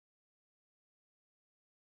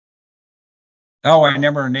Oh, I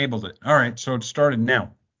never enabled it. All right, so it started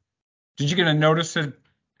now. Did you get a notice that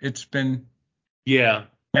it's been Yeah.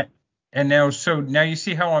 and now now you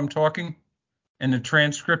see how I'm talking and the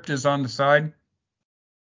transcript is on the side?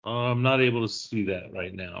 I'm not able to see that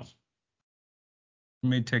right now. It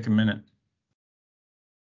may take a minute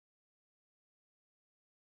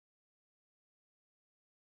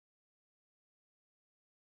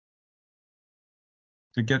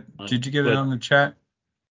to get. Did you get it But on the chat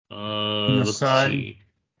on the let's side? see.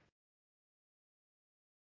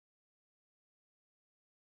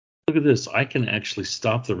 Look at this. I can actually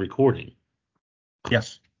stop the recording.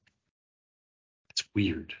 Yes. It's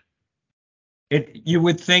weird. You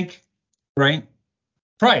would think, right?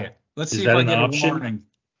 Try it. Let's Is see if that I an get a option? warning.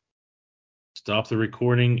 Stop the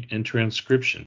recording and transcription.